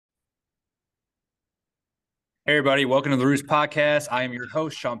Hey everybody, welcome to the Roost Podcast. I am your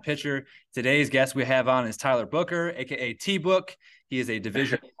host, Sean Pitcher. Today's guest we have on is Tyler Booker, aka T Book. He is a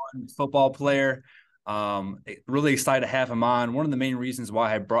Division I football player. Really excited to have him on. One of the main reasons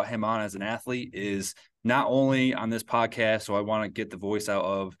why I brought him on as an athlete is not only on this podcast, so I want to get the voice out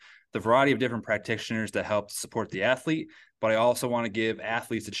of the variety of different practitioners that help support the athlete, but I also want to give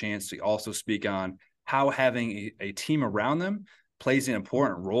athletes a chance to also speak on how having a team around them plays an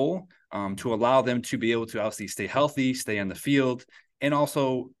important role to allow them to be able to obviously stay healthy, stay on the field, and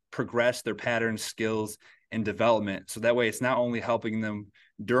also progress their patterns, skills, and development. So that way it's not only helping them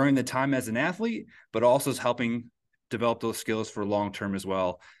during the time as an athlete, but also is helping develop those skills for long term as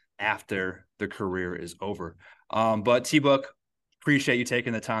well after the career is over. But T-Book, appreciate you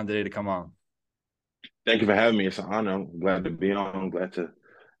taking the time today to come on. Thank you for having me. It's an honor. I'm glad to be on. I'm glad to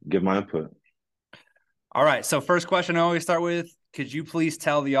give my input. All right. So first question I always start with, could you please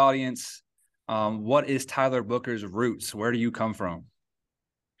tell the audience what is Tyler Booker's roots? Where do you come from?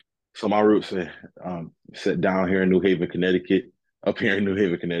 So my roots are set down here in New Haven, Connecticut. Up here in New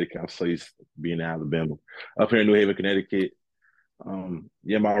Haven, Connecticut. I'm so used to being in Alabama. Up here in New Haven, Connecticut.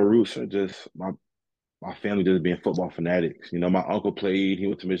 Yeah, my roots are just my family just being football fanatics. You know, my uncle played. He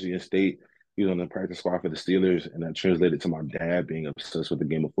went to Michigan State. He was on the practice squad for the Steelers, and that translated to my dad being obsessed with the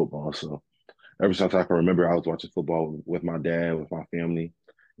game of football. So ever since I can remember, I was watching football with my dad, with my family.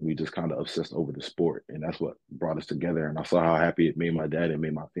 We just kind of obsessed over the sport, and that's what brought us together. And I saw how happy it made my dad and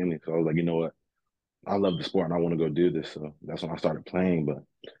made my family. So I was like, you know what? I love the sport, and I want to go do this. So that's when I started playing. But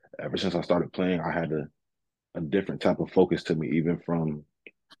ever since I started playing, I had a different type of focus to me, even from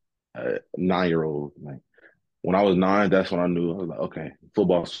a 9-year-old. Like when I was 9, that's when I knew I was like, okay,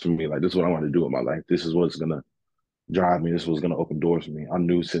 football's for me. Like this is what I want to do with my life. This is what's gonna drive me. This was gonna open doors for me. I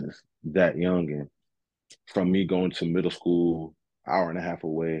knew since that young, and from me going to middle school, hour and a half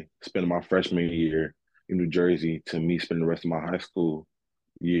away, spending my freshman year in New Jersey to me spending the rest of my high school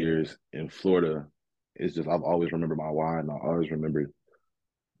years in Florida, it's just I've always remembered my why, and I always remembered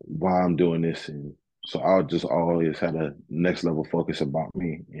why I'm doing this. And so I just always had a next level focus about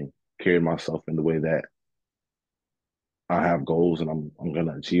me and carried myself in the way that I have goals and I'm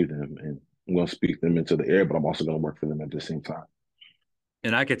gonna achieve them, and I'm gonna speak them into the air, but I'm also gonna work for them at the same time.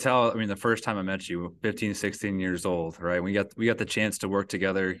 And I could tell, I mean, the first time I met you, 15, 16 years old, right? We got the chance to work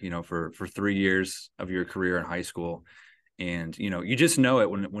together, for 3 years of your career in high school. And, you just know it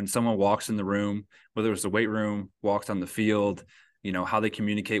when someone walks in the room, whether it's the weight room, walks on the field, how they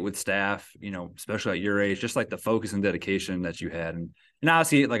communicate with staff, especially at your age, just like the focus and dedication that you had. And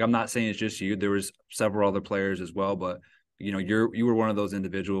obviously, like, I'm not saying it's just you, there was several other players as well, but you were one of those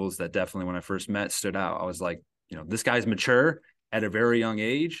individuals that definitely when I first met stood out. I was like, this guy's mature at a very young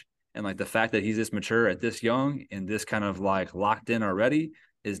age. And like the fact that he's this mature at this young and this kind of like locked in already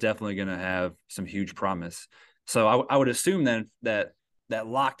is definitely going to have some huge promise. So I would assume then that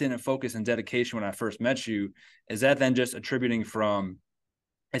locked in and focus and dedication when I first met you, is that then just attributing from,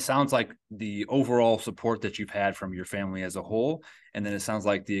 it sounds like the overall support that you've had from your family as a whole. And then it sounds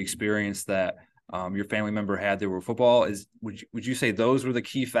like the experience that your family member had there with football is, would you say those were the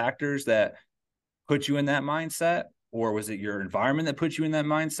key factors that put you in that mindset? Or was it your environment that put you in that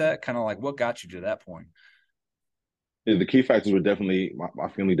mindset? Kind of like what got you to that point? Yeah, the key factors were definitely my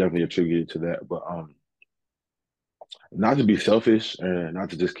family definitely attributed to that, but not to be selfish and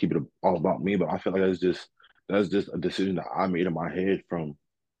not to just keep it all about me, but I feel like that's just a decision that I made in my head from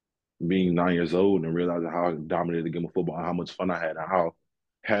being 9 years old and realizing how I dominated the game of football and how much fun I had and how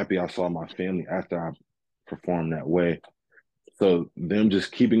happy I saw my family after I performed that way. So them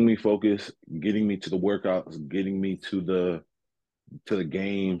just keeping me focused, getting me to the workouts, getting me to the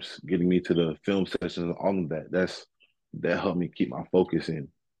games, getting me to the film sessions, all of that helped me keep my focus in.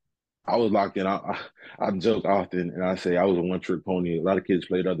 I was locked in. I joke often and I say I was a one trick pony. A lot of kids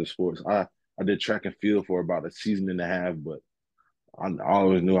played other sports. I did track and field for about a season and a half, but I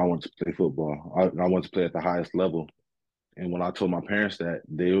always knew I wanted to play football. I wanted to play at the highest level. And when I told my parents that,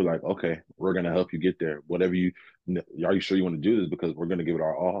 they were like, "Okay, we're gonna help you get there. Whatever are you sure you want to do this? Because we're gonna give it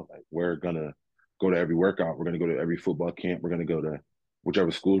our all. Like we're gonna go to every workout. We're gonna go to every football camp. We're gonna go to whichever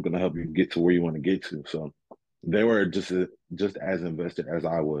school is gonna help you get to where you want to get to." So they were just as invested as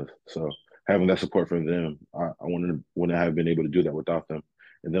I was. So having that support from them, I wouldn't have been able to do that without them,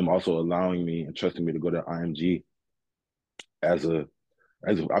 and them also allowing me and trusting me to go to IMG as a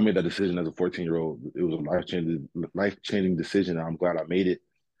I made that decision as a 14-year-old. It was a life changing decision. And I'm glad I made it,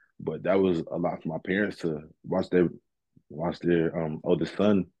 but that was a lot for my parents to watch their oldest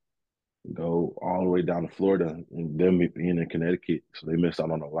son go all the way down to Florida and them being in Connecticut. So they missed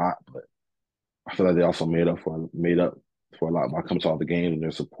out on a lot, but I feel like they also made up for a lot. I come to all the games and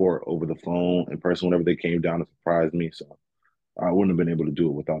their support over the phone in person whenever they came down to surprise me. So I wouldn't have been able to do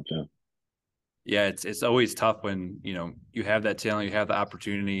it without them. Yeah, it's always tough when, you have that talent, you have the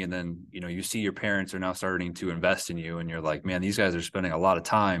opportunity, and then, you see your parents are now starting to invest in you, and you're like, man, these guys are spending a lot of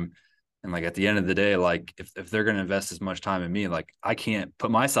time. And like at the end of the day, like if they're going to invest as much time in me, like I can't put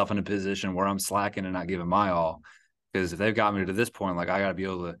myself in a position where I'm slacking and not giving my all. Because if they've got me to this point, like I got to be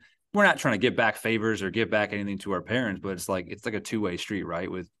able to. We're not trying to give back favors or give back anything to our parents, but it's like a two-way street, right?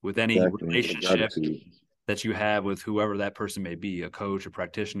 With any Exactly. relationship Gratitude. that you have with whoever that person may be, a coach, a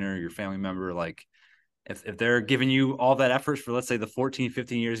practitioner, your family member, like if they're giving you all that effort for, let's say, the 14,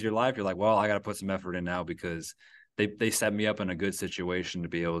 15 years of your life, you're like, well, I got to put some effort in now because they set me up in a good situation to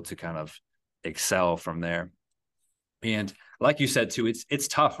be able to kind of excel from there. And like you said, too, it's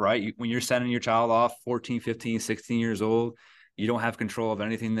tough, right? When you're sending your child off 14, 15, 16 years old, you don't have control of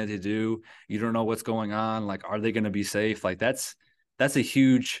anything that they do. You don't know what's going on. Like, are they going to be safe? Like that's a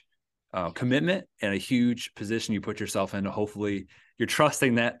huge commitment and a huge position you put yourself into. Hopefully you're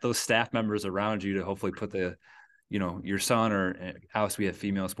trusting that those staff members around you to hopefully put your son, or obviously we have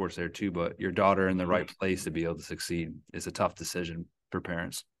female sports there too, but your daughter in the right place to be able to succeed is a tough decision for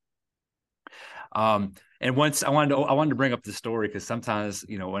parents. And once I wanted to bring up the story because sometimes,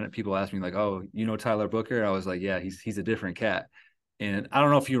 when people ask me like, oh, Tyler Booker, I was like, yeah, he's a different cat. And I don't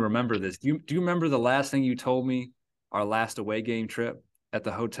know if you remember this. Do you remember the last thing you told me, our last away game trip at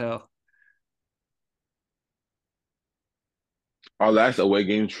the hotel? Our last away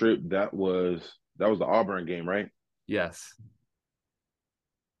game trip, that was the Auburn game, right? Yes.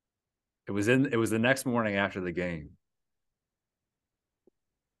 It was the next morning after the game.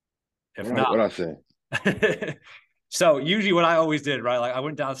 If not, What I say? so usually what I always did, right? Like I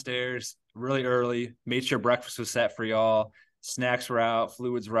went downstairs really early, made sure breakfast was set for y'all, snacks were out,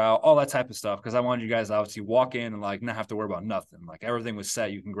 fluids were out, all that type of stuff. Cause I wanted you guys to obviously walk in and like not have to worry about nothing. Like everything was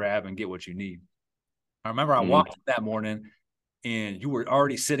set. You can grab and get what you need. I remember I Mm-hmm. walked in that morning and you were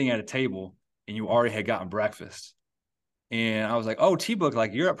already sitting at a table and you already had gotten breakfast. And I was like, oh, T-Book,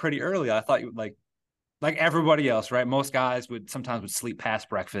 like you're up pretty early. I thought you like everybody else, right? Most guys would sometimes sleep past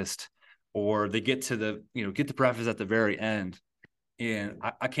breakfast or they get to breakfast at the very end. And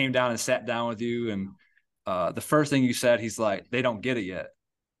I came down and sat down with you. And the first thing you said, he's like, they don't get it yet.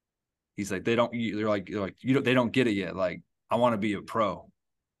 He's like, they don't get it yet. Like, I want to be a pro.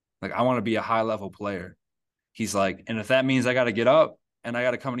 Like, I want to be a high level player. He's like, and if that means I got to get up and I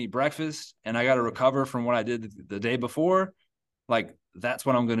got to come and eat breakfast and I got to recover from what I did the day before, like, that's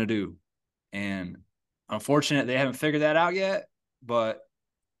what I'm going to do. And unfortunate they haven't figured that out yet, but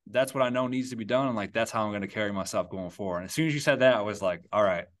that's what I know needs to be done. And like, that's how I'm going to carry myself going forward. And as soon as you said that, I was like, all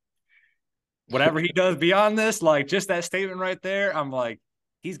right, whatever he does beyond this, like just that statement right there, I'm like,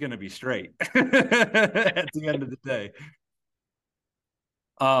 he's going to be straight at the end of the day.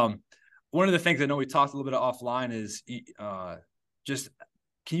 Um, One of the things I know we talked a little bit offline is just,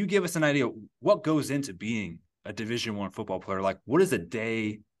 can you give us an idea what goes into being a Division I football player? Like, what does a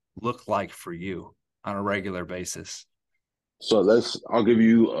day look like for you on a regular basis? So I'll give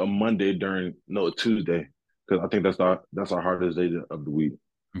you a Monday during no a Tuesday because I think that's our hardest day of the week.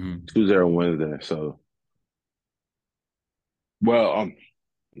 Mm-hmm. Tuesday or Wednesday. So well,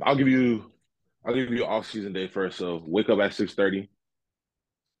 I'll give you I'll give you off season day first. So wake up at 6:30.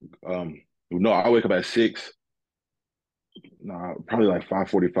 No, I wake up at 6. Nah, probably like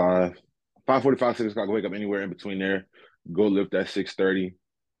 5:45. 5:45, 6 o'clock, wake up anywhere in between there. Go lift at 6:30.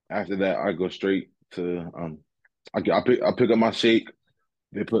 After that, I go straight to I pick up my shake.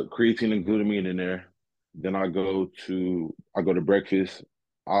 They put creatine and glutamine in there. Then I go to breakfast.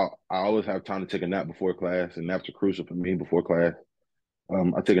 I always have time to take a nap before class, and naps are crucial for me before class.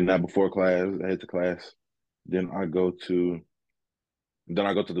 I take a nap before class, I head to class. Then I go to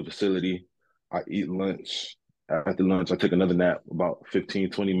the facility. I eat lunch. After lunch, I take another nap about 15,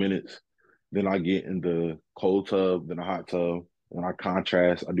 20 minutes. Then I get in the cold tub, then a hot tub, and I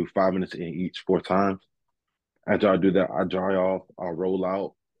contrast. I do 5 minutes in each 4 times. After I do that, I dry off, I roll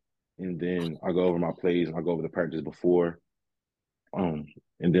out, and then I go over my plays and I go over the practice before. Um,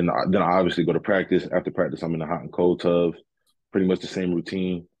 and then I obviously go to practice. After practice, I'm in the hot and cold tubs, pretty much the same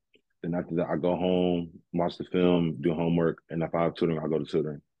routine. Then after that, I go home, watch the film, do homework, and if I have tutoring, I go to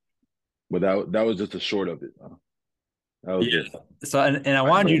tutoring. But that was just a short of it. That was Yeah. just So, and I my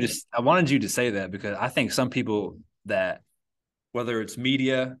wanted day. I wanted you to say that because I think some people that whether it's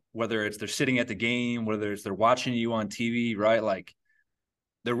media, whether it's they're sitting at the game, whether it's they're watching you on TV, right? Like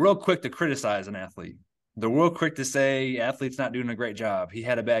they're real quick to criticize an athlete. They're real quick to say athlete's not doing a great job. He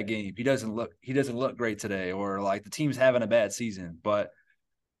had a bad game. He doesn't look great today, or like the team's having a bad season. But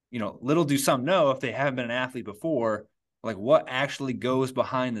little do some know if they haven't been an athlete before, like what actually goes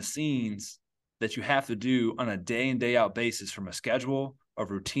behind the scenes that you have to do on a day in, day out basis from a schedule, a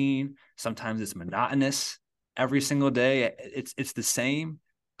routine. Sometimes it's monotonous every single day. It's the same,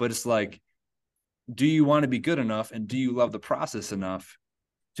 but it's like, do you want to be good enough and do you love the process enough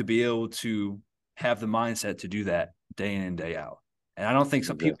to be able to have the mindset to do that day in and day out? And I don't think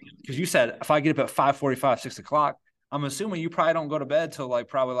some people, Exactly. because you said if I get up at 5:45, 6 o'clock, I'm assuming you probably don't go to bed till like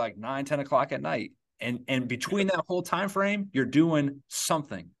probably like 9, 10 o'clock at night. And between that whole time frame, you're doing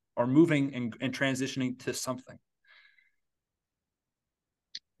something or moving and transitioning to something.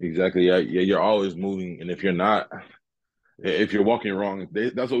 Exactly. Yeah, yeah. You're always moving, and if you're not, if you're walking wrong,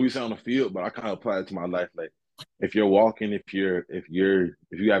 that's what we say on the field. But I kind of apply it to my life. Like, if you're walking, if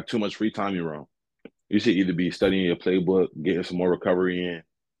you have too much free time, you're wrong. You should either be studying your playbook, getting some more recovery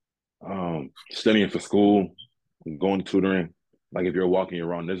in, studying for school, going to tutoring. Like if you're walking, you're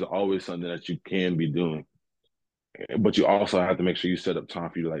wrong. There's always something that you can be doing, but you also have to make sure you set up time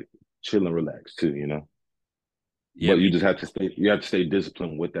for you to like chill and relax too. Yeah, But you just have to stay. You have to stay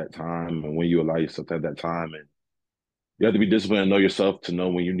disciplined with that time, and when you allow yourself to have that time, and you have to be disciplined and know yourself to know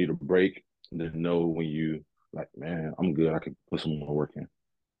when you need a break, and then know when you like, man, I'm good. I can put some more work in.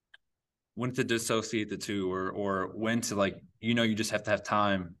 when to dissociate the two, or when to like, you just have to have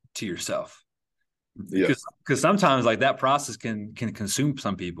time to yourself. Yeah, Because sometimes like that process can consume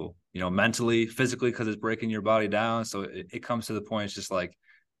some people, mentally, physically, because it's breaking your body down. So it comes to the point, it's just like,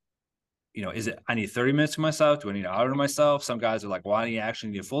 is it I need 30 minutes to myself? Do I need an hour to myself? Some guys are like, well, I need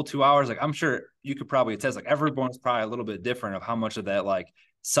actually need a full 2 hours. Like I'm sure you could probably attest, like everyone's probably a little bit different of how much of that like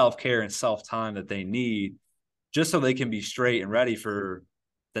self-care and self-time that they need just so they can be straight and ready for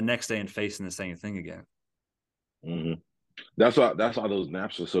the next day and facing the same thing again. hmm that's why those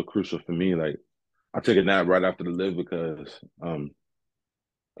naps are so crucial for me. Like I take a nap right after the live because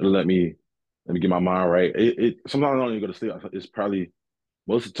it'll let me get my mind right. It sometimes I don't even go to sleep. It's probably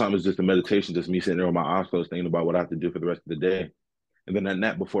most of the time it's just a meditation, just me sitting there with my eyes closed, thinking about what I have to do for the rest of the day. And then that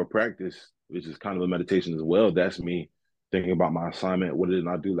nap before practice, which is kind of a meditation as well. That's me thinking about my assignment. What did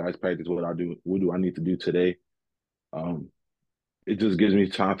I do last practice? What do I need to do today? Um, it just gives me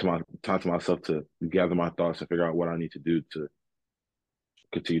time to myself to gather my thoughts and figure out what I need to do to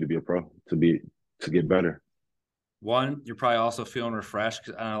continue to be a pro, to get better. One, you're probably also feeling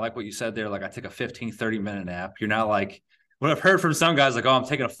refreshed. I like what you said there. Like I take a 15, 30-minute nap. You're not like what I've heard from some guys, like, oh, I'm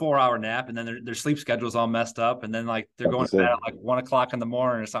taking a 4 hour nap, and then their sleep schedule's all messed up. And then like they're About to going to bed say at like 1 o'clock in the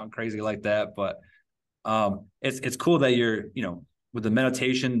morning or something crazy like that. But it's cool that you're, with the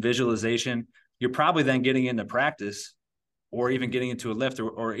meditation, visualization, you're probably then getting into practice or even getting into a lift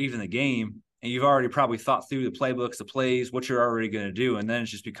or even the game. And you've already probably thought through the playbooks, the plays, what you're already going to do. And then it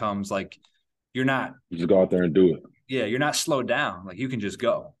just becomes like, you're not, you just go out there and do it. yeah, you're not slowed down. Like you can just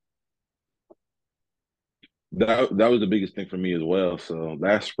go. That was the biggest thing for me as well. So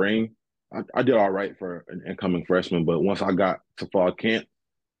last spring, I did all right for an incoming freshman, but once I got to fall camp,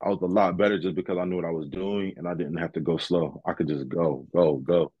 I was a lot better just because I knew what I was doing and I didn't have to go slow. I could just go, go,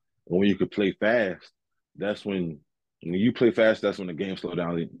 go. And when you could play fast, that's when you play fast, that's when the game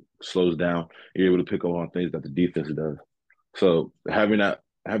slows down. You're able to pick up on things that the defense does. So having a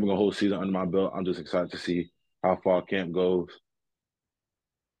whole season under my belt, I'm just excited to see how far camp goes.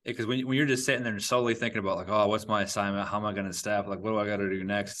 Because when you're just sitting there and solely thinking about like, oh, what's my assignment? How am I going to step? Like, what do I got to do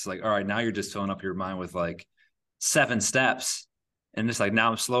next? It's like, all right, now you're just filling up your mind with like 7 steps, and just like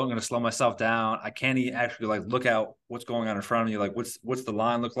now I'm going to slow myself down. I can't actually like look out what's going on in front of you. Like, what's the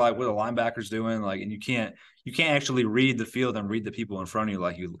line look like? What are the linebackers doing? Like, and you can't actually read the field and read the people in front of you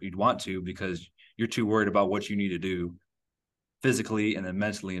like you'd want to because you're too worried about what you need to do physically and then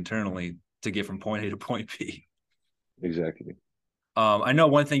mentally internally to get from point A to point B. Exactly. I know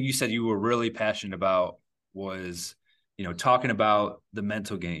one thing you said you were really passionate about was, talking about the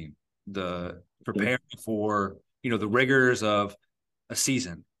mental game, the preparing for, the rigors of a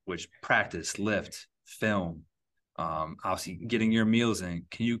season, which practice, lift, film, obviously getting your meals in.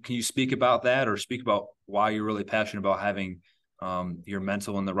 Can you speak about that or speak about why you're really passionate about having your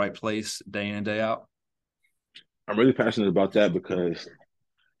mental in the right place day in and day out? I'm really passionate about that because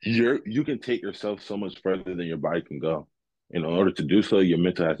you can take yourself so much further than your body can go. And in order to do so, your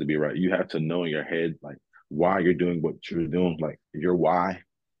mental has to be right. You have to know in your head like why you're doing what you're doing, like your why.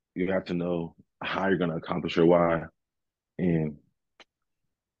 You have to know how you're going to accomplish your why and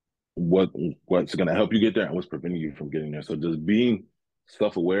what what's going to help you get there and what's preventing you from getting there. So just being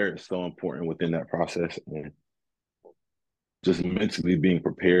self-aware is so important within that process and just mentally being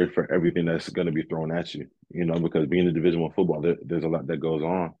prepared for everything that's going to be thrown at you. Because being a Division I football, there's a lot that goes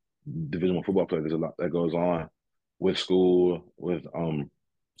on. Division I football player, there's a lot that goes on with school, with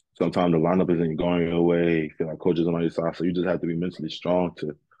sometimes the lineup isn't going your way. You feel like coaches are on your side, so you just have to be mentally strong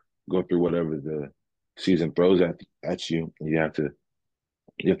to go through whatever the season throws at you. And you have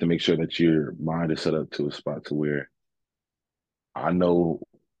to make sure that your mind is set up to a spot to where I know,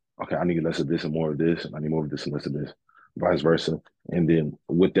 okay, I need less of this and more of this, and I need more of this and less of this, vice versa. And then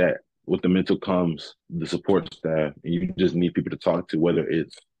with that, with the mental comes the support staff, and you just need people to talk to, whether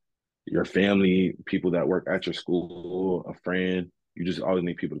it's your family, people that work at your school, a friend. You just always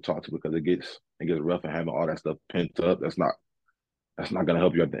need people to talk to because it gets rough and having all that stuff pent up. That's not going to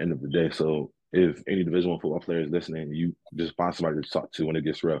help you at the end of the day. So if any Division One football player is listening, you just find somebody to talk to when it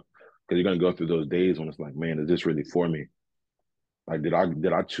gets rough because you're going to go through those days when it's like, man, is this really for me? Like, did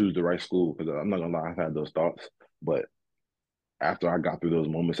I choose the right school? Because I'm not gonna lie, I've had those thoughts, but after I got through those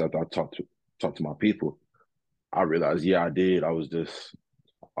moments, after I talked to my people, I realized, yeah, I did. I was just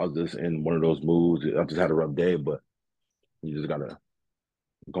in one of those moods. I just had a rough day, but you just gotta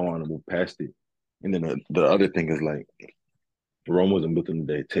go on and move past it. And then the other thing is like Rome wasn't built in a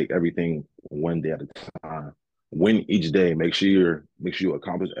day. Take everything one day at a time. Win each day. Make sure you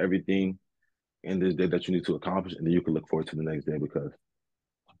accomplish everything in this day that you need to accomplish, and then you can look forward to the next day. Because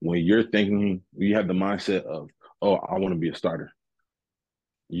when you're thinking, you have the mindset of, oh, I want to be a starter.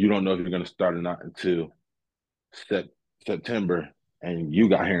 You don't know if you're going to start or not until sep- September, and you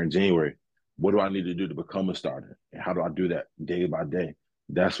got here in January. What do I need to do to become a starter? And how do I do that day by day?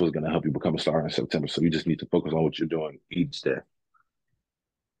 That's what's going to help you become a starter in September. So you just need to focus on what you're doing each day.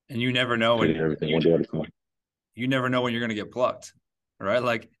 And you never know Take when everything one day at a time. you never know when you're going to get plucked, right?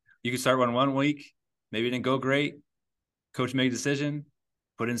 Like you can start one week, maybe it didn't go great. Coach made a decision,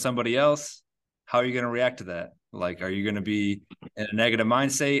 put in somebody else. How are you going to react to that? Like, are you going to be in a negative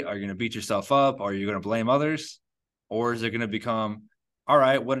mindset? Are you going to beat yourself up? Are you going to blame others? Or is it going to become, all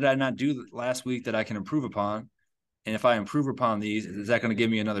right, what did I not do last week that I can improve upon? And if I improve upon these, is that going to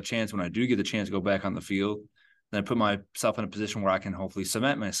give me another chance when I do get the chance to go back on the field? Then I put myself in a position where I can hopefully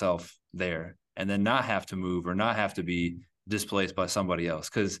cement myself there and then not have to move or not have to be displaced by somebody else.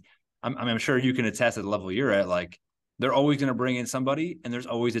 Because I'm sure you can attest at the level you're at. Like they're always going to bring in somebody, and there's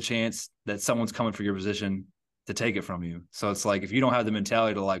always a chance that someone's coming for your position to take it from you. So it's like if you don't have the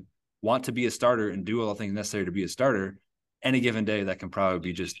mentality to like want to be a starter and do all the things necessary to be a starter, any given day that can probably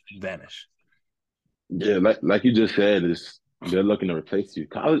be just vanish. Yeah, like you just said, is they're looking to replace you.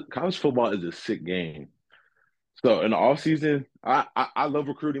 College football is a sick game. So in the off season, I love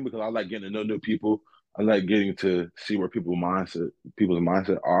recruiting because I like getting to know new people. I like getting to see where people's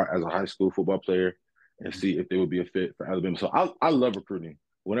mindset are as a high school football player, and see if they would be a fit for Alabama. So I love recruiting.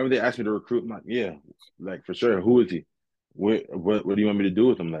 Whenever they ask me to recruit, I'm like, yeah, like for sure. Who is he? What do you want me to do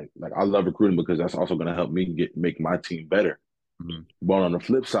with him? Like I love recruiting because that's also going to help me make my team better. Mm-hmm. But on the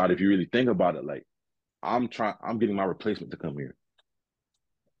flip side, if you really think about it, like I'm getting my replacement to come here.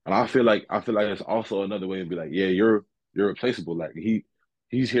 And I feel like it's also another way to be like, yeah, you're replaceable. Like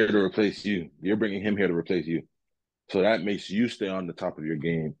he's here to replace you. You're bringing him here to replace you. So that makes you stay on the top of your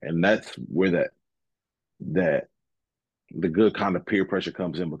game, and that's where that the good kind of peer pressure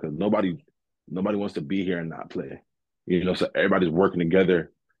comes in because nobody wants to be here and not play. So everybody's working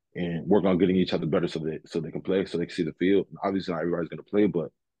together and working on getting each other better so they can play, so they can see the field. Obviously, not everybody's going to play,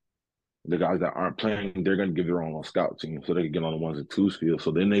 but the guys that aren't playing, they're going to give their own scout team so they can get on the ones and twos field so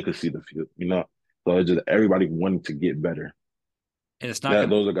then they can see the field. So it's just everybody wanting to get better. And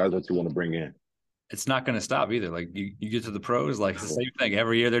Those are guys that you want to bring in. it's not going to stop either. Like you get to the pros, like it's the same thing.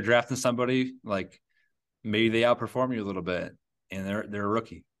 Every year they're drafting somebody, like maybe they outperform you a little bit and they're a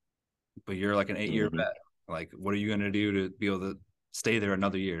rookie, but you're like an 8-year Mm-hmm. vet. Like, what are you going to do to be able to stay there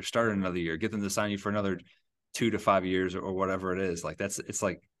another year, start another year, get them to sign you for another 2 to 5 years or whatever it is? Like it's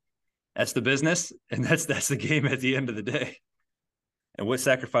like that's the business and that's the game at the end of the day. And what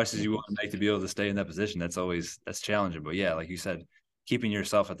sacrifices you want to make to be able to stay in that position, that's challenging. But yeah, like you said, keeping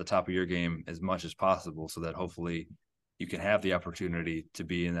yourself at the top of your game as much as possible so that hopefully you can have the opportunity to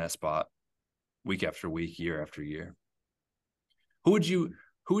be in that spot week after week, year after year. Who would you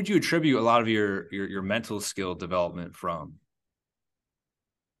who would you attribute a lot of your mental skill development from?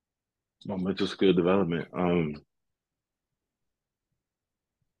 My mental skill development. I'm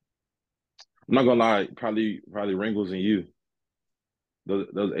not gonna lie, probably Wrangles and you. Those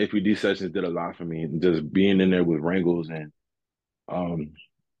APD sessions did a lot for me. Just being in there with Wrangles and um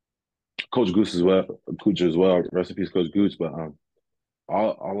Coach Goose as well, Coach as well. Rest in peace, Coach Goose. But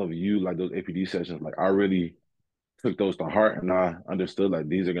all of you, like those APD sessions, like I really took those to heart, and I understood like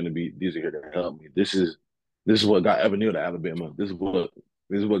these are here to help me. This is what got Evan Neal to Alabama. This is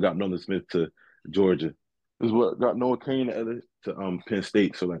what got Nolan Smith to Georgia. This is what got Noah Kane to Penn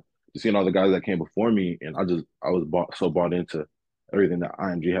State. So like just seeing all the guys that came before me, and I was so bought into everything that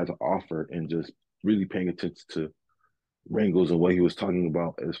IMG has to offer, and just really paying attention to Wrangles and what he was talking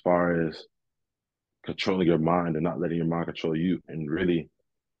about as far as controlling your mind and not letting your mind control you, and really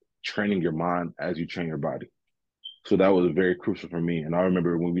training your mind as you train your body. So that was very crucial for me. And I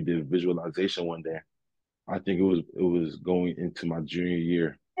remember when we did visualization one day, I think it was going into my junior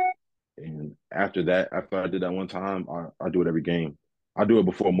year. And after that, after I did that one time, I do it every game. I do it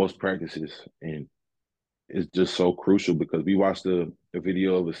before most practices. And it's just so crucial because we watched the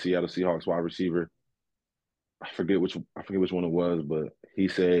video of a Seattle Seahawks wide receiver. I forget which one it was, but he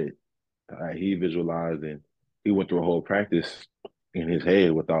said he visualized and he went through a whole practice in his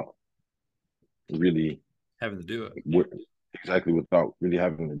head without really Having to do it. exactly without really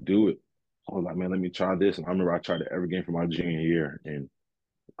having to do it. I was like, man, let me try this. And I remember I tried it every game for my junior year, and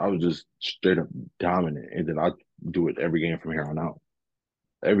I was just straight up dominant. And then I do it every game from here on out.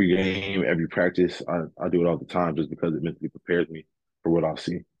 Every game, every practice, I do it all the time just because it mentally prepares me for what I'll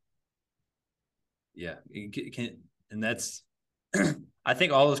see. Yeah, and that's I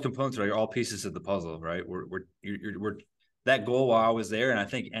think all those components are all pieces of the puzzle, right? We're that goal while I was there, and I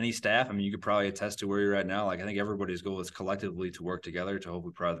think any staff. I mean, you could probably attest to where you're at now. Like I think everybody's goal is collectively to work together to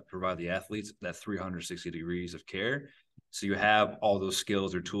hopefully provide the athletes that 360 degrees of care. So you have all those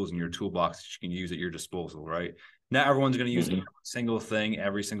skills or tools in your toolbox that you can use at your disposal, right? Not everyone's going to use every single thing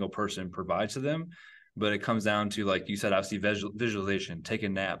every single person provides to them, but it comes down to, like you said, obviously visualization,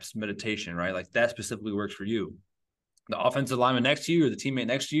 taking naps, meditation, right? Like that specifically works for you. The offensive lineman next to you or the teammate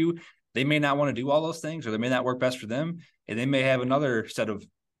next to you, they may not want to do all those things, or they may not work best for them, and they may have another set of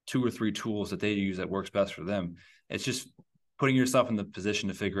 2 or 3 tools that they use that works best for them. It's just putting yourself in the position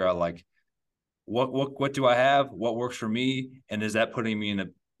to figure out, like, what do I have, what works for me, and is that putting me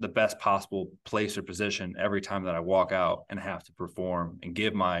in the best possible place or position every time that I walk out and have to perform and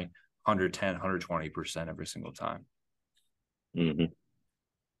give my 110, 120% every single time. Mm-hmm.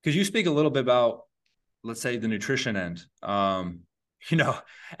 Could you speak a little bit about, let's say, the nutrition end? You know,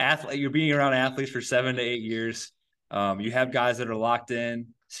 you're being around athletes for 7 to 8 years. You have guys that are locked in,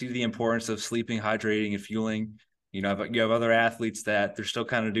 see the importance of sleeping, hydrating, and fueling. You know, you have other athletes that they're still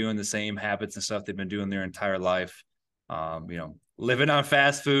kind of doing the same habits and stuff they've been doing their entire life. Living on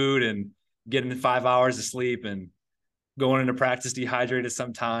fast food and getting 5 hours of sleep and going into practice dehydrated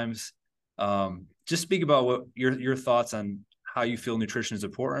sometimes. Just speak about what your thoughts on how you feel nutrition is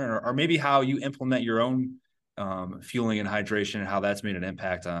important, or maybe how you implement your own fueling and hydration, and how that's made an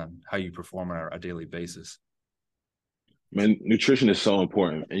impact on how you perform on a daily basis. Man, nutrition is so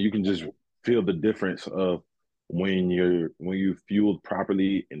important, and you can just feel the difference of when you fueled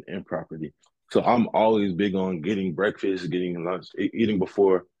properly and improperly. So I'm always big on getting breakfast, getting lunch, eating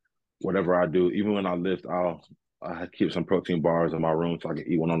before whatever I do. Even when I lift, I keep some protein bars in my room so I can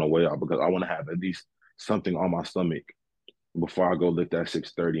eat one on the way out because I want to have at least something on my stomach before I go lift at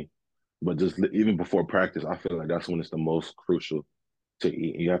 6:30. But just even before practice, I feel like that's when it's the most crucial to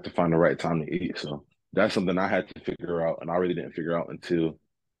eat. You have to find the right time to eat. So that's something I had to figure out, and I really didn't figure out until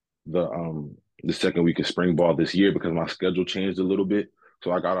the second week of spring ball this year because my schedule changed a little bit.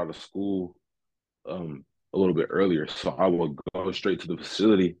 So I got out of school a little bit earlier. So I would go straight to the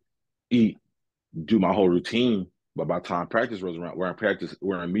facility, eat, do my whole routine. But by the time practice rolls around,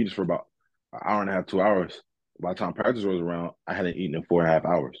 we're in meetings for about an hour and a half, 2 hours. By the time practice rolls around, I hadn't eaten in 4.5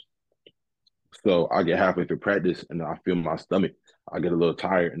 hours. So I get halfway through practice and I feel my stomach. I get a little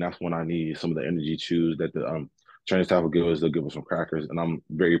tired, and that's when I need some of the energy chews that the training staff will give us. They'll give us some crackers, and I'm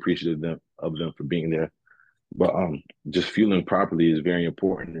very appreciative of them for being there. But just fueling properly is very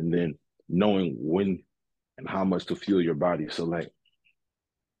important, and then knowing when and how much to fuel your body. So like,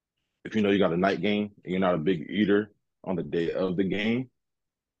 if you know you got a night game and you're not a big eater on the day of the game,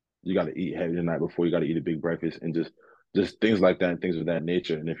 you got to eat heavy the night before. You got to eat a big breakfast and just things like that and things of that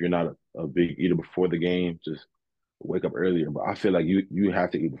nature. And if you're not a big eater before the game, just wake up earlier. But I feel like you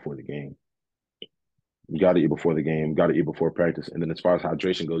have to eat before the game. You got to eat before the game. Got to eat before practice. And then as far as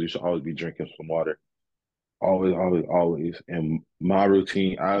hydration goes, you should always be drinking some water. Always, always, always. And my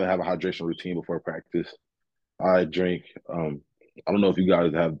routine, I have a hydration routine before practice. I drink. I don't know if you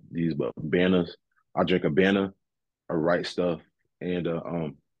guys have these, but bananas. I drink a banana, a right stuff, and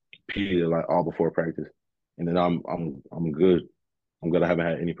pea like all before practice, and then I'm good. I'm good. I haven't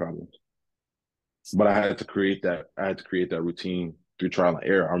had any problems. But I had to create that. I had to create that routine through trial and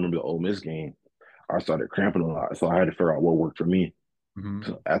error. I remember the Ole Miss game. I started cramping a lot, so I had to figure out what worked for me. Mm-hmm.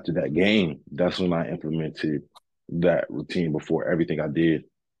 So after that game, that's when I implemented that routine before everything I did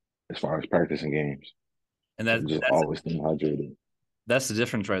as far as practicing games. And So just always staying hydrated. that's the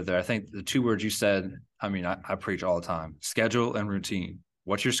difference right there. I think the 2 words you said, I mean, I preach all the time: schedule and routine.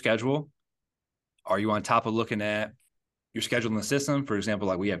 What's your schedule? Are you on top of looking at your schedule in the system. For example,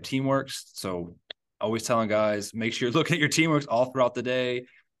 like we have teamworks. So always telling guys, make sure you're looking at your teamworks all throughout the day,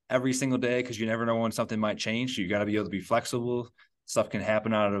 every single day, because you never know when something might change. So you got to be able to be flexible. Stuff can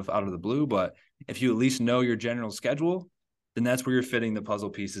happen out of the blue. But if you at least know your general schedule, then that's where you're fitting the puzzle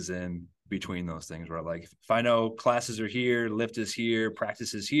pieces in between those things. Where like if I know classes are here, lift is here,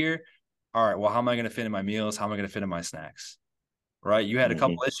 practice is here. All right, well, how am I going to fit in my meals? How am I going to fit in my snacks? Right? You had a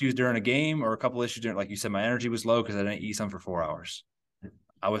couple Mm-hmm. issues during a game or a couple issues during, like you said, my energy was low because I didn't eat something for 4 hours.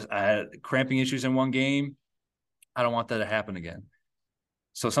 I had cramping issues in one game. I don't want that to happen again.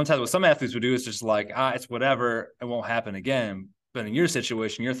 So sometimes what some athletes would do is just like, it's whatever, it won't happen again. But in your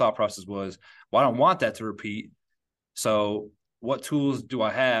situation, your thought process was, well, I don't want that to repeat. So what tools do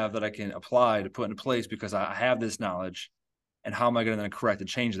I have that I can apply to put into place because I have this knowledge, and how am I going to correct and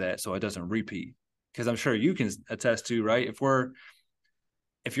change that so it doesn't repeat? Because I'm sure you can attest to, right?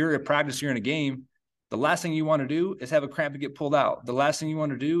 If you're at practice, you're in a game, the last thing you want to do is have a cramp and get pulled out. The last thing you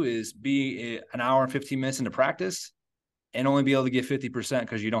want to do is be an hour and 15 minutes into practice and only be able to get 50%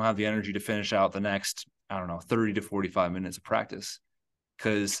 because you don't have the energy to finish out the next, I don't know, 30 to 45 minutes of practice.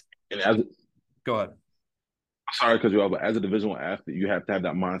 Because And as go ahead. sorry, because you're but as a Division One athlete, you have to have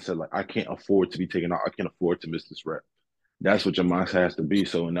that mindset like I can't afford to be taken out. I can't afford to miss this rep. That's what your mindset has to be.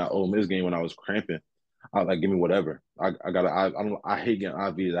 So in that Ole Miss game when I was cramping, I was like, give me whatever. I got I don't I hate getting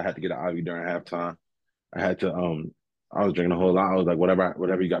IVs. I had to get an IV during halftime. I had to I was drinking a whole lot. I was like,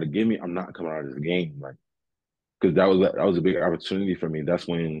 whatever you got to give me, I'm not coming out of this game. Like because that was a big opportunity for me. That's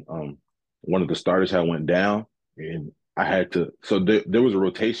when one of the starters had went down and I had to so there was a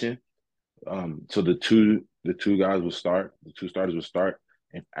rotation. So the two guys would start, the two starters would start,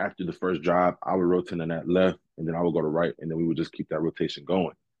 and after the first drive, I would rotate in that left, and then I would go to right, and then we would just keep that rotation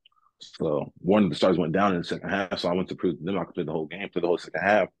going. So one of the starters went down in the second half, so I went to prove them I could play the whole game. For the whole second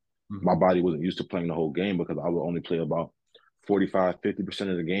half, my Mm-hmm. body wasn't used to playing the whole game because I would only play about 45,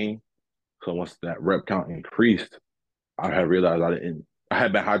 50% of the game. So once that rep count increased, I had realized I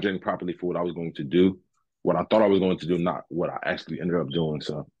had been hydrating properly for what I was going to do, what I thought I was going to do, not what I actually ended up doing.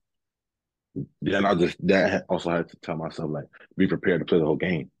 So then that also had to tell myself like be prepared to play the whole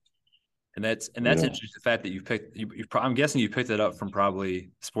game. And that's Yeah. interesting. The fact that I'm guessing you picked it up from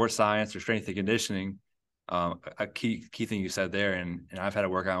probably sports science or strength and conditioning. A key thing you said there, and I've had to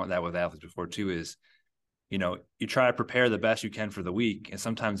work on that with athletes before too, is you try to prepare the best you can for the week. And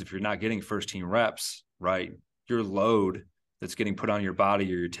sometimes if you're not getting first team reps, right, your load that's getting put on your body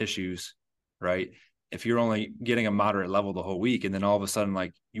or your tissues, right, if you're only getting a moderate level the whole week, and then all of a sudden,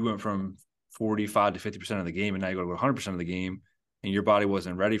 like you went from 45 to 50% of the game, and now you go to 100% of the game, and your body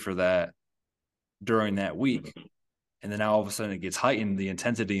wasn't ready for that during that week. And then now all of a sudden it gets heightened, the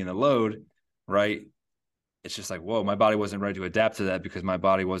intensity and the load, right? It's just like, whoa, my body wasn't ready to adapt to that because my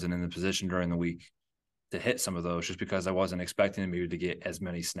body wasn't in the position during the week to hit some of those, just because I wasn't expecting maybe to get as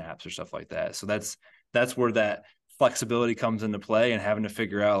many snaps or stuff like that. So that's where that flexibility comes into play, and having to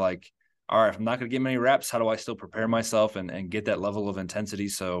figure out like, all right, if I'm not going to get many reps, how do I still prepare myself and get that level of intensity?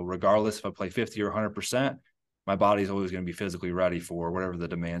 So regardless if I play 50 or 100%, my body's always going to be physically ready for whatever the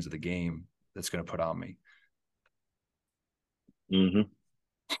demands of the game that's going to put on me. Mm-hmm.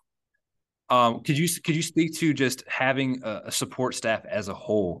 Could you speak to just having a support staff as a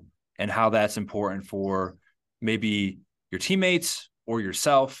whole and how that's important for maybe your teammates or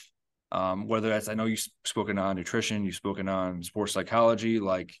yourself? Whether that's, I know you've spoken on nutrition, you've spoken on sports psychology,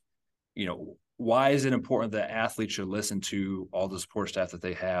 like, why is it important that athletes should listen to all the support staff that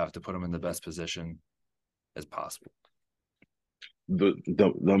they have to put them in the best position as possible? The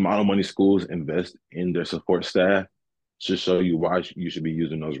amount of money schools invest in their support staff should show you why you should be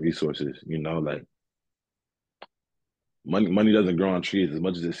using those resources. Like money doesn't grow on trees as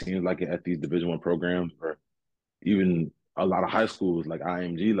much as it seems like it at these Division One programs or even a lot of high schools like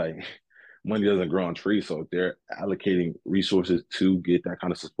IMG. Like money doesn't grow on trees, so if they're allocating resources to get that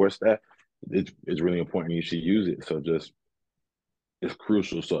kind of support staff, it's really important. You should use it. So just it's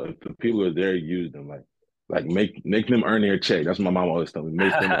crucial. So if the people are there, use them. Like make them earn their check. That's what my mom always told me.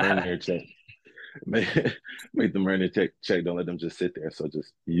 Make them earn their check. Make, make them earn their check. Don't let them just sit there. So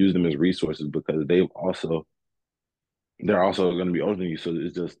just use them as resources because they're also going to be older than you. So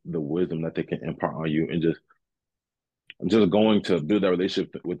it's just the wisdom that they can impart on you, and just going to build that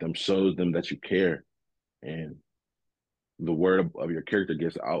relationship with them shows them that you care, and the word of your character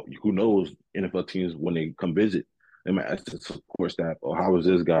gets out. Who knows, NFL teams when they come visit, they might ask the support staff, "Oh, how was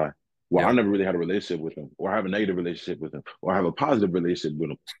this guy?" Well, I Yep. never really had a relationship with him, or I have a negative relationship with him, or I have a positive relationship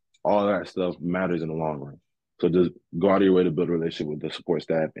with him. All that stuff matters in the long run. So just go out of your way to build a relationship with the support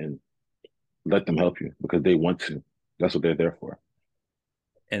staff and let them help you because they want to. That's what they're there for.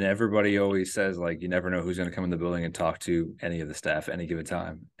 And everybody always says, like, you never know who's going to come in the building and talk to any of the staff at any given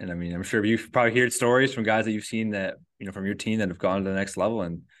time. And I mean, I'm sure you've probably heard stories from guys that you've seen that, from your team that have gone to the next level.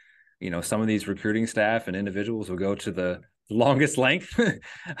 And, some of these recruiting staff and individuals will go to the longest length,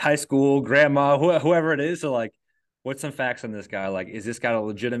 high school, grandma, whoever it is. So, like, what's some facts on this guy? Like, is this guy a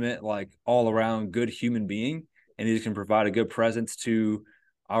legitimate, like, all around good human being? And he's going to provide a good presence to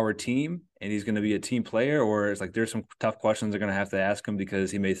our team and he's going to be a team player, or it's like there's some tough questions they're going to have to ask him because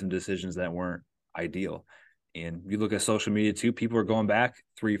he made some decisions that weren't ideal. And you look at social media too, people are going back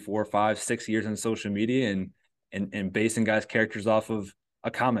 3, 4, 5, 6 years on social media and basing guys' characters off of a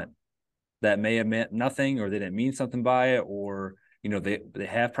comment that may have meant nothing, or they didn't mean something by it, or they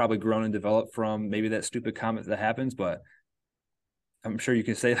have probably grown and developed from maybe that stupid comment that happens. But I'm sure you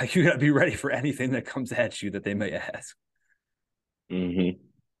can say, like, you got to be ready for anything that comes at you that they may ask. Mm-hmm.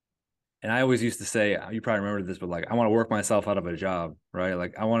 And I always used to say, you probably remember this, but like, I want to work myself out of a job, right?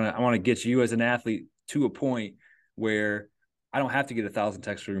 Like, I want to get you as an athlete to a point where I don't have to get 1,000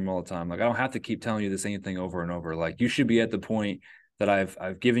 texts from you all the time. Like, I don't have to keep telling you the same thing over and over. Like, you should be at the point that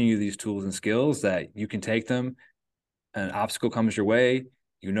I've given you these tools and skills that you can take them. An obstacle comes your way,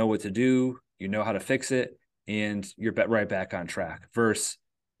 you know what to do, you know how to fix it, and you're right back on track. Versus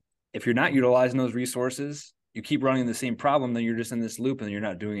if you're not utilizing those resources, you keep running the same problem, then you're just in this loop and you're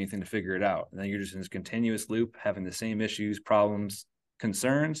not doing anything to figure it out. And then you're just in this continuous loop, having the same issues, problems,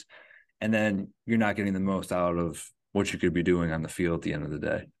 concerns, and then you're not getting the most out of what you could be doing on the field at the end of the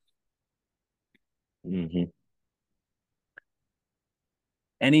day. Mm-hmm.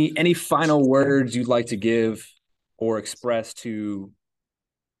 Any final words you'd like to give or express to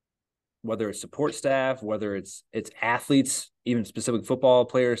whether it's support staff, whether it's athletes, even specific football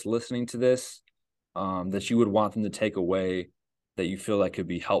players listening to this, that you would want them to take away that you feel like could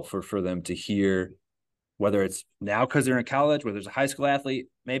be helpful for them to hear, whether it's now because they're in college, whether it's a high school athlete,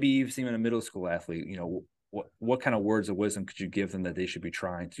 maybe you've seen a middle school athlete, what kind of words of wisdom could you give them that they should be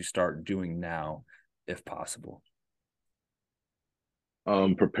trying to start doing now, if possible?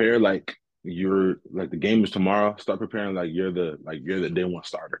 Prepare like you're like the game is tomorrow. Start preparing like you're the day one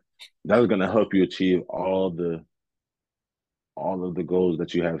starter. That's gonna help you achieve all of the goals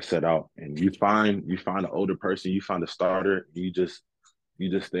that you have set out. And you find an older person, you find a starter, you just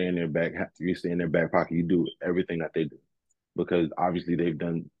stay in their back, you stay in their back pocket. You do everything that they do because obviously they've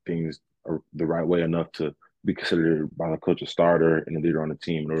done things the right way enough to be considered by the coach a starter and a leader on the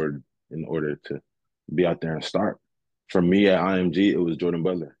team in order to be out there and start. For me at IMG, it was Jordan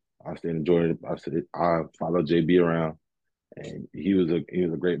Butler. I stayed in Jordan. I followed JB around, and he was a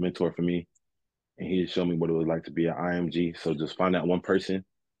great mentor for me, and he showed me what it was like to be at IMG. So just find that one person,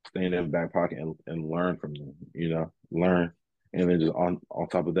 stay in their back pocket, and learn from them. Learn, and then just on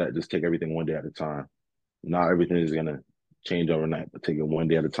top of that, just take everything one day at a time. Not everything is gonna change overnight, but take it one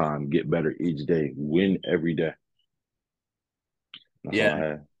day at a time. Get better each day. Win every day. That's all Yeah. I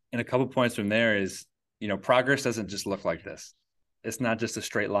had. And a couple points from there is, progress doesn't just look like this. It's not just a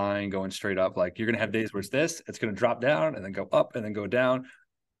straight line going straight up. Like, you're going to have days where it's going to drop down and then go up and then go down.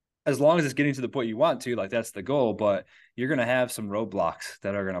 As long as it's getting to the point you want to, like, that's the goal. But you're going to have some roadblocks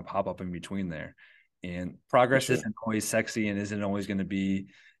that are going to pop up in between there. And For progress sure. isn't always sexy and isn't always going to be,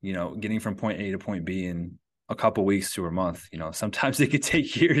 getting from point A to point B in a couple weeks to a month. Sometimes it could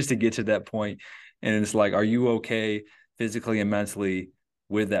take years to get to that point. And it's like, are you okay physically and mentally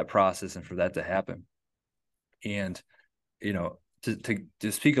with that process and for that to happen? And,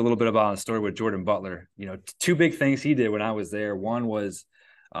 to speak a little bit about a story with Jordan Butler, two big things he did when I was there. One was,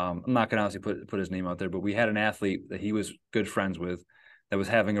 I'm not going to obviously put his name out there, but we had an athlete that he was good friends with that was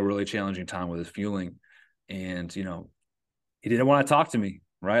having a really challenging time with his fueling. And, he didn't want to talk to me,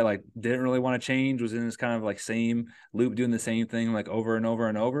 right? Like, didn't really want to change, was in this kind of like same loop, doing the same thing like over and over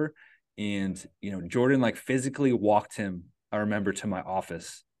and over. And, Jordan like physically walked him, I remember, to my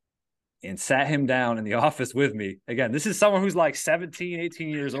office and sat him down in the office with me. Again, this is someone who's like 17, 18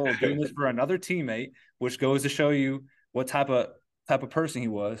 years old doing this for another teammate, which goes to show you what type of person he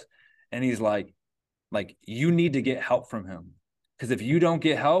was. And he's like, you need to get help from him. Because if you don't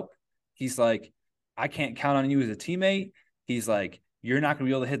get help, he's like, I can't count on you as a teammate. He's like, you're not going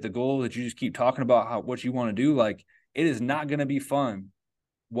to be able to hit the goal that you just keep talking about what you want to do. Like, it is not going to be fun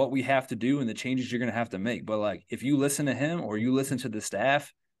what we have to do and the changes you're going to have to make. But like, if you listen to him or you listen to the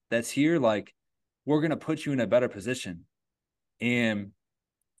staff that's here, like, we're going to put you in a better position. And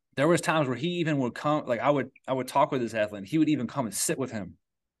there was times where he even would come, like, I would talk with this athlete and he would even come and sit with him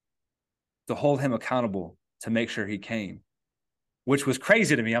to hold him accountable to make sure he came, which was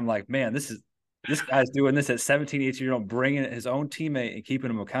crazy to me. I'm like, man, this guy's doing this at 17, 18-year-old, bringing his own teammate and keeping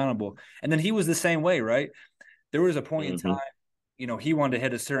him accountable. And then he was the same way, right? There was a point in time, Mm-hmm. he wanted to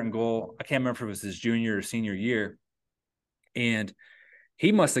hit a certain goal. I can't remember if it was his junior or senior year. And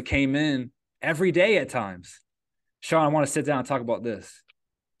he must have came in every day at times. Sean, I want to sit down and talk about this.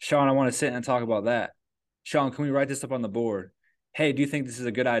 Sean, I want to sit and talk about that. Sean, can we write this up on the board? Hey, do you think this is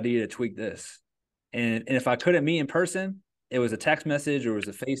a good idea to tweak this? And if I couldn't meet in person, it was a text message or it was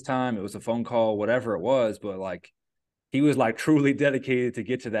a FaceTime, it was a phone call, whatever it was. But like he was like truly dedicated to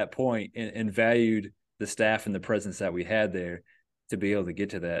get to that point and valued the staff and the presence that we had there to be able to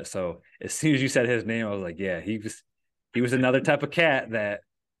get to that. So as soon as you said his name, I was like, yeah, he was another type of cat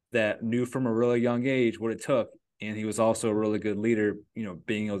that knew from a really young age what it took. And he was also a really good leader,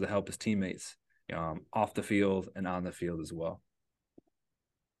 being able to help his teammates off the field and on the field as well.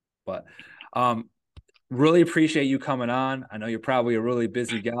 But really appreciate you coming on. I know you're probably a really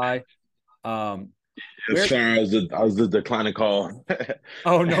busy guy. Yes, Where sir. I was just declining call.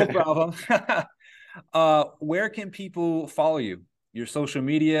 Oh, no problem. Where can people follow you? Your social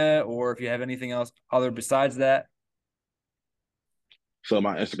media, or if you have anything else other besides that? So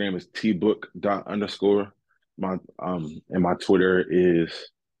my Instagram is tbook._. My and my Twitter is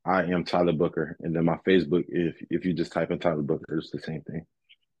I am Tyler Booker. And then my Facebook, if you just type in Tyler Booker, it's the same thing.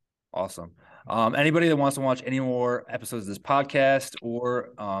 Awesome. Anybody that wants to watch any more episodes of this podcast or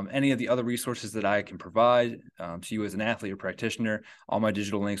any of the other resources that I can provide to you as an athlete or practitioner, all my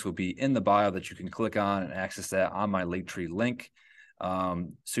digital links will be in the bio that you can click on and access that on my Linktree link.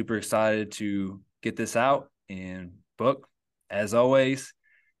 Super excited to get this out and book. As always,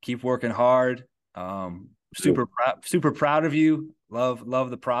 keep working hard. Super proud of you. Love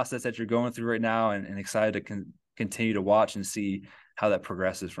the process that you're going through right now, and excited to continue to watch and see how that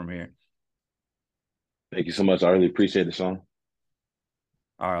progresses from here. Thank you so much. I really appreciate it, Sean.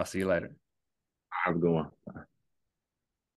 All right, I'll see you later. Have a good one.